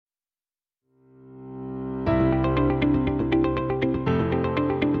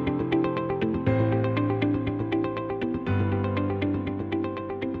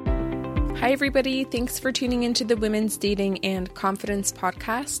Hi, everybody. Thanks for tuning into the Women's Dating and Confidence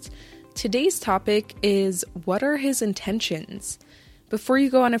podcast. Today's topic is, what are his intentions? Before you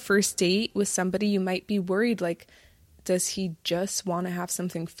go on a first date with somebody, you might be worried, like, does he just want to have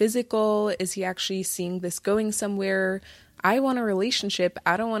something physical? Is he actually seeing this going somewhere? I want a relationship.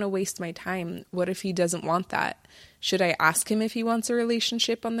 I don't want to waste my time. What if he doesn't want that? Should I ask him if he wants a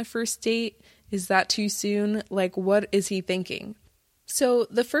relationship on the first date? Is that too soon? Like, what is he thinking? So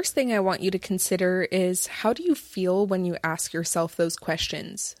the first thing I want you to consider is, how do you feel when you ask yourself those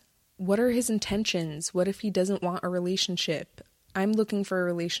questions? What are his intentions? What if he doesn't want a relationship? I'm looking for a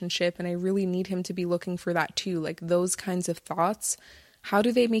relationship and I really need him to be looking for that too. Like, those kinds of thoughts, how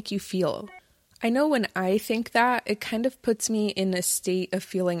do they make you feel? I know when I think that, it kind of puts me in a state of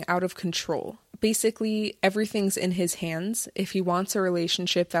feeling out of control. Basically, everything's in his hands. If he wants a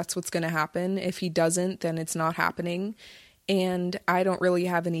relationship, that's what's going to happen. If he doesn't, then it's not happening. And I don't really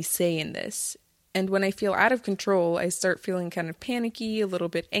have any say in this. And when I feel out of control, I start feeling kind of panicky, a little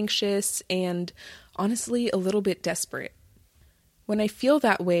bit anxious, and honestly, a little bit desperate. When I feel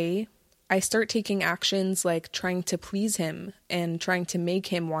that way, I start taking actions like trying to please him and trying to make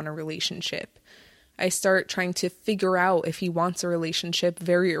him want a relationship. I start trying to figure out if he wants a relationship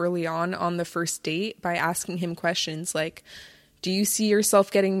very early on the first date by asking him questions like, do you see yourself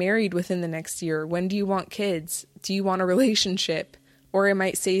getting married within the next year? When do you want kids? Do you want a relationship? Or I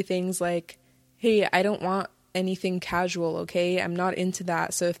might say things like, hey, I don't want anything casual, okay? I'm not into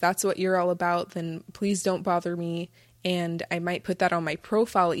that. So if that's what you're all about, then please don't bother me. And I might put that on my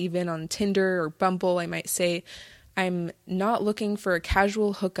profile, even on Tinder or Bumble. I might say, I'm not looking for a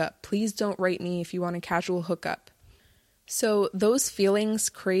casual hookup. Please don't write me if you want a casual hookup. So those feelings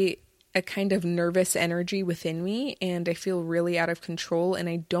create a kind of nervous energy within me, and I feel really out of control, and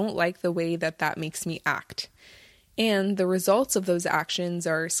I don't like the way that that makes me act. And the results of those actions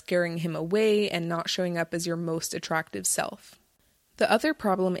are scaring him away and not showing up as your most attractive self. The other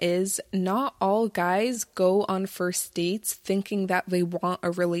problem is, not all guys go on first dates thinking that they want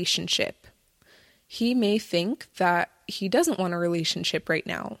a relationship. He may think that he doesn't want a relationship right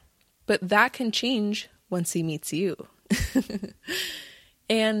now, but that can change once he meets you.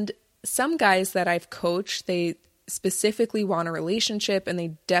 And some guys that I've coached, they specifically want a relationship, and they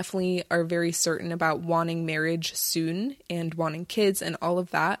definitely are very certain about wanting marriage soon and wanting kids and all of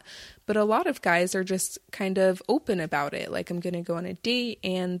that. But a lot of guys are just kind of open about it. Like, I'm going to go on a date,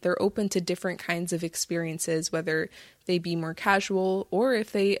 and they're open to different kinds of experiences, whether they be more casual or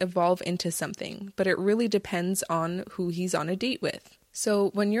if they evolve into something. But it really depends on who he's on a date with. So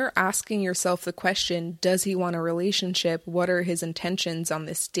when you're asking yourself the question, does he want a relationship? What are his intentions on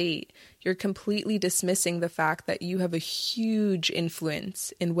this date? You're completely dismissing the fact that you have a huge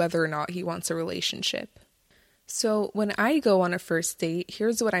influence in whether or not he wants a relationship. So when I go on a first date,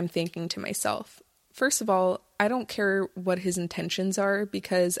 here's what I'm thinking to myself. First of all, I don't care what his intentions are,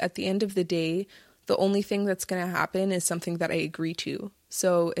 because at the end of the day, the only thing that's going to happen is something that I agree to.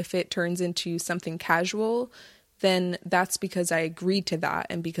 So if it turns into something casual, then that's because I agreed to that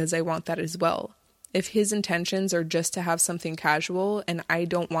and because I want that as well. If his intentions are just to have something casual and I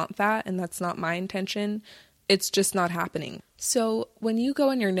don't want that and that's not my intention, it's just not happening. So when you go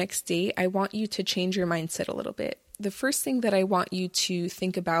on your next date, I want you to change your mindset a little bit. The first thing that I want you to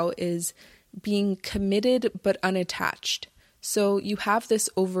think about is being committed but unattached. So you have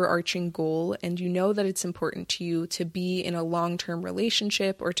this overarching goal and you know that it's important to you to be in a long-term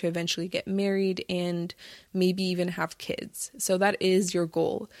relationship or to eventually get married and maybe even have kids. So that is your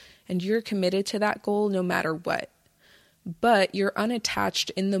goal and you're committed to that goal no matter what. But you're unattached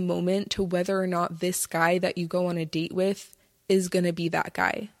in the moment to whether or not this guy that you go on a date with is going to be that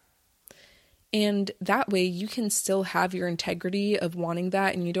guy. And that way you can still have your integrity of wanting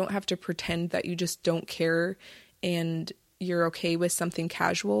that, and you don't have to pretend that you just don't care and you're okay with something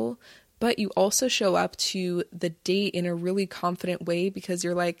casual, but you also show up to the date in a really confident way because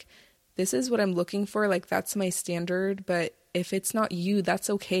you're like, this is what I'm looking for, like that's my standard, but if it's not you, that's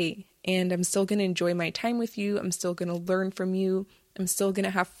okay. And I'm still going to enjoy my time with you. I'm still going to learn from you. I'm still going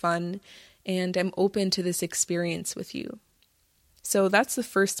to have fun, and I'm open to this experience with you. So that's the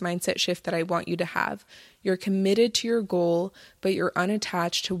first mindset shift that I want you to have. You're committed to your goal, but you're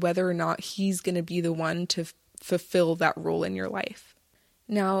unattached to whether or not he's going to be the one to fulfill that role in your life.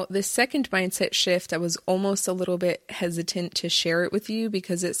 Now, the second mindset shift, I was almost a little bit hesitant to share it with you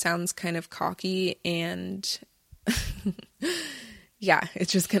because it sounds kind of cocky and yeah,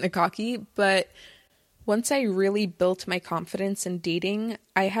 it's just kind of cocky. But once I really built my confidence in dating,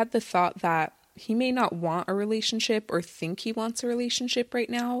 I had the thought that he may not want a relationship or think he wants a relationship right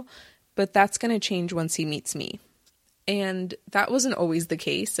now, but that's going to change once he meets me. And that wasn't always the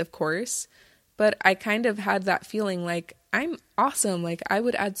case, of course, but I kind of had that feeling like I'm awesome. Like I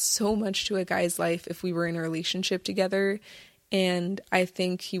would add so much to a guy's life if we were in a relationship together. And I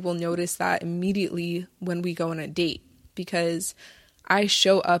think he will notice that immediately when we go on a date, because I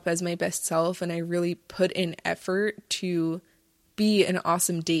show up as my best self and I really put in effort to be an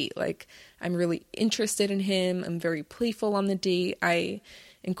awesome date. Like I'm really interested in him. I'm very playful on the date. I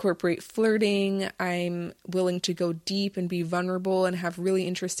incorporate flirting. I'm willing to go deep and be vulnerable and have really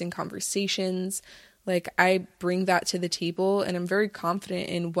interesting conversations. Like I bring that to the table and I'm very confident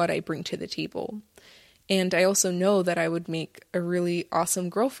in what I bring to the table. And I also know that I would make a really awesome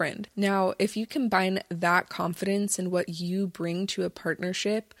girlfriend. Now, if you combine that confidence in what you bring to a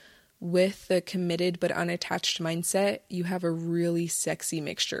partnership with the committed but unattached mindset, you have a really sexy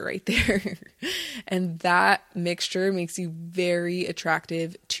mixture right there. And that mixture makes you very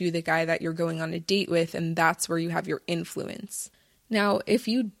attractive to the guy that you're going on a date with, and that's where you have your influence. Now, if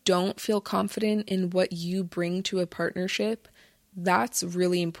you don't feel confident in what you bring to a partnership, that's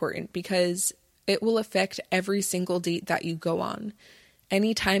really important because it will affect every single date that you go on.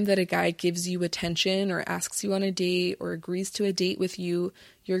 Anytime that a guy gives you attention or asks you on a date or agrees to a date with you,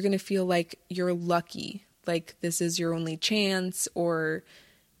 you're going to feel like you're lucky, like this is your only chance. Or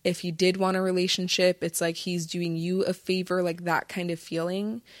if you did want a relationship, it's like he's doing you a favor, like that kind of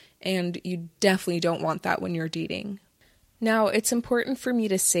feeling. And you definitely don't want that when you're dating. Now, it's important for me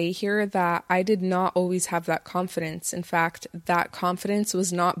to say here that I did not always have that confidence. In fact, that confidence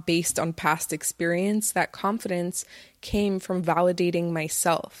was not based on past experience. That confidence came from validating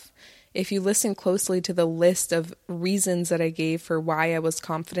myself. If you listen closely to the list of reasons that I gave for why I was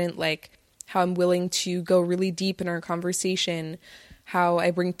confident, like how I'm willing to go really deep in our conversation, how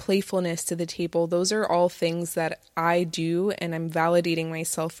I bring playfulness to the table, those are all things that I do, and I'm validating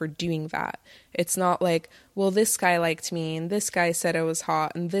myself for doing that. It's not like, well, this guy liked me, and this guy said I was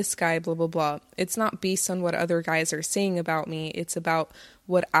hot, and this guy blah, blah, blah. It's not based on what other guys are saying about me. It's about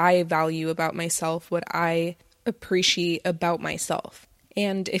what I value about myself, what I appreciate about myself.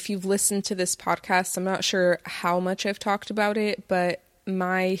 And if you've listened to this podcast, I'm not sure how much I've talked about it, but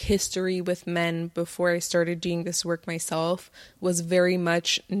my history with men before I started doing this work myself was very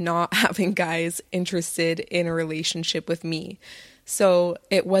much not having guys interested in a relationship with me. So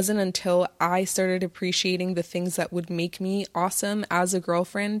it wasn't until I started appreciating the things that would make me awesome as a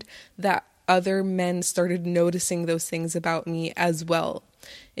girlfriend that other men started noticing those things about me as well.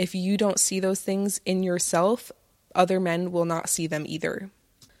 If you don't see those things in yourself, other men will not see them either.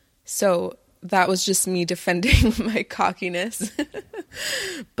 So that was just me defending my cockiness.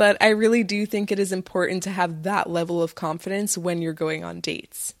 But I really do think it is important to have that level of confidence when you're going on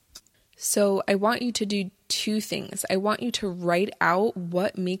dates. So I want you to do two things. I want you to write out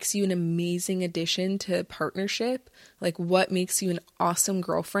what makes you an amazing addition to a partnership, like what makes you an awesome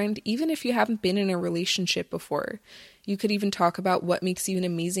girlfriend, even if you haven't been in a relationship before. You could even talk about what makes you an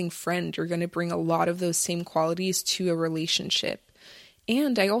amazing friend. You're going to bring a lot of those same qualities to a relationship.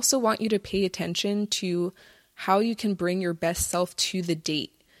 And I also want you to pay attention to how you can bring your best self to the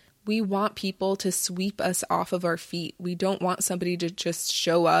date. We want people to sweep us off of our feet. We don't want somebody to just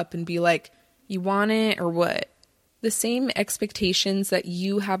show up and be like, you want it or what? The same expectations that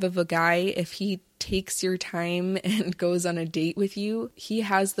you have of a guy, if he takes your time and goes on a date with you, he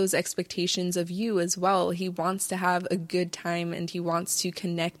has those expectations of you as well. He wants to have a good time and he wants to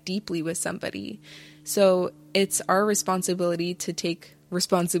connect deeply with somebody. So it's our responsibility to take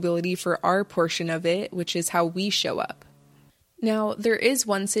responsibility for our portion of it, which is how we show up. Now, there is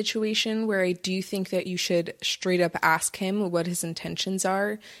one situation where I do think that you should straight up ask him what his intentions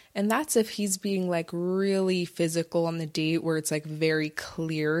are, and that's if he's being like really physical on the date where it's like very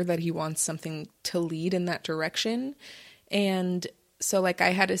clear that he wants something to lead in that direction. And so like I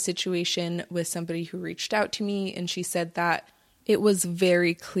had a situation with somebody who reached out to me and she said that it was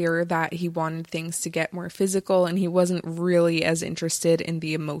very clear that he wanted things to get more physical and he wasn't really as interested in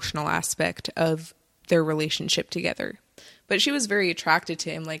the emotional aspect of their relationship together. But she was very attracted to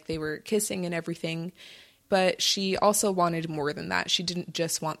him, like they were kissing and everything. But she also wanted more than that. She didn't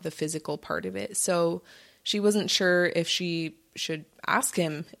just want the physical part of it. So she wasn't sure if she should ask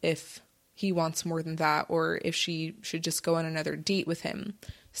him if he wants more than that or if she should just go on another date with him.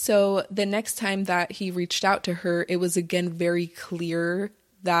 So the next time that he reached out to her, it was again very clear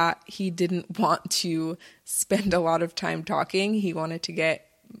that he didn't want to spend a lot of time talking. He wanted to get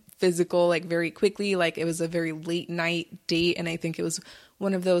physical like very quickly. Like it was a very late night date, and I think it was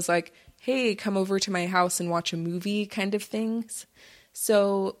one of those like, hey, come over to my house and watch a movie kind of things.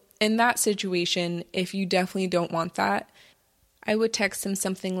 So in that situation, if you definitely don't want that, I would text him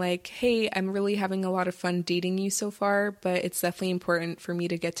something like, hey, I'm really having a lot of fun dating you so far, but it's definitely important for me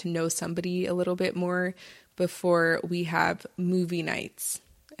to get to know somebody a little bit more before we have movie nights.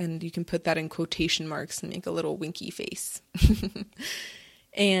 And you can put that in quotation marks and make a little winky face.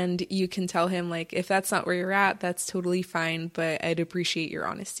 And you can tell him, like, if that's not where you're at, that's totally fine, but I'd appreciate your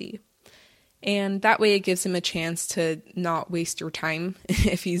honesty. And that way it gives him a chance to not waste your time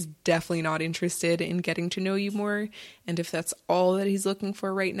if he's definitely not interested in getting to know you more, and if that's all that he's looking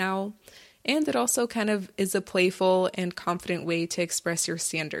for right now. And it also kind of is a playful and confident way to express your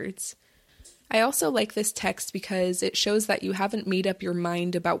standards. I also like this text because it shows that you haven't made up your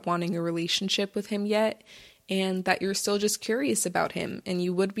mind about wanting a relationship with him yet, and that you're still just curious about him, and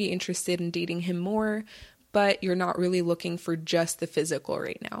you would be interested in dating him more, but you're not really looking for just the physical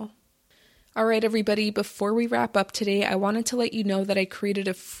right now. All right, everybody, before we wrap up today, I wanted to let you know that I created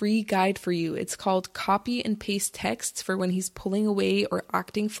a free guide for you. It's called Copy and Paste Texts for When He's Pulling Away or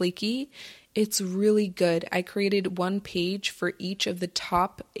Acting Flaky. It's really good. I created one page for each of the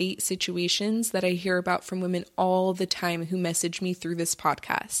top 8 situations that I hear about from women all the time who message me through this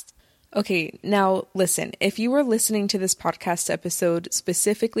podcast. Okay, now listen, if you were listening to this podcast episode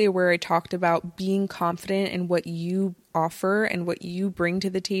specifically where I talked about being confident in what you offer and what you bring to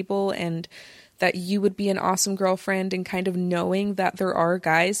the table, and that you would be an awesome girlfriend, and kind of knowing that there are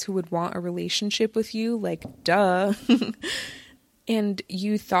guys who would want a relationship with you, like, duh, and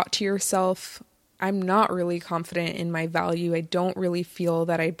you thought to yourself, I'm not really confident in my value, I don't really feel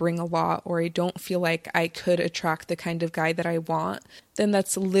that I bring a lot, or I don't feel like I could attract the kind of guy that I want, then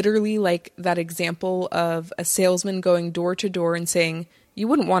that's literally like that example of a salesman going door to door and saying, you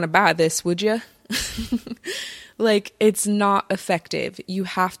wouldn't want to buy this, would you? Like, it's not effective. You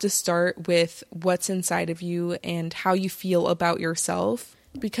have to start with what's inside of you and how you feel about yourself.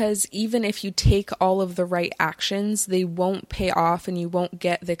 Because even if you take all of the right actions, they won't pay off and you won't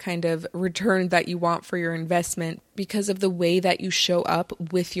get the kind of return that you want for your investment because of the way that you show up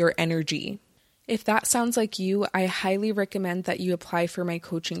with your energy. If that sounds like you, I highly recommend that you apply for my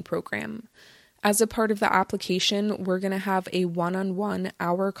coaching program. As a part of the application, we're going to have a one-on-one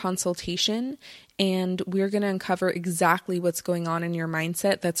hour consultation, and we're going to uncover exactly what's going on in your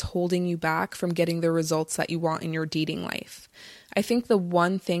mindset that's holding you back from getting the results that you want in your dating life. I think the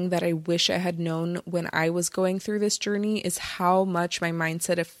one thing that I wish I had known when I was going through this journey is how much my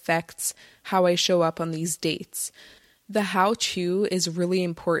mindset affects how I show up on these dates. The how-to is really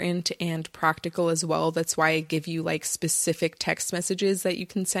important and practical as well. That's why I give you like specific text messages that you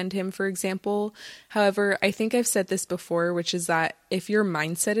can send him, for example. However, I think I've said this before, which is that if your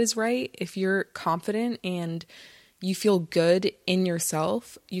mindset is right, if you're confident and you feel good in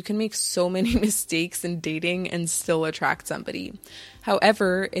yourself, you can make so many mistakes in dating and still attract somebody.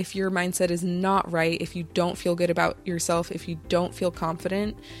 However, if your mindset is not right, if you don't feel good about yourself, if you don't feel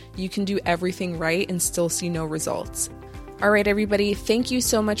confident, you can do everything right and still see no results. All right, everybody, thank you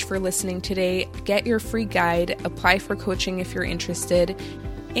so much for listening today. Get your free guide, apply for coaching if you're interested.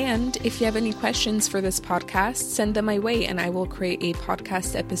 And if you have any questions for this podcast, send them my way and I will create a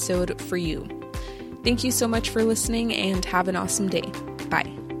podcast episode for you. Thank you so much for listening and have an awesome day.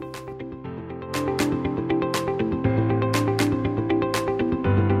 Bye.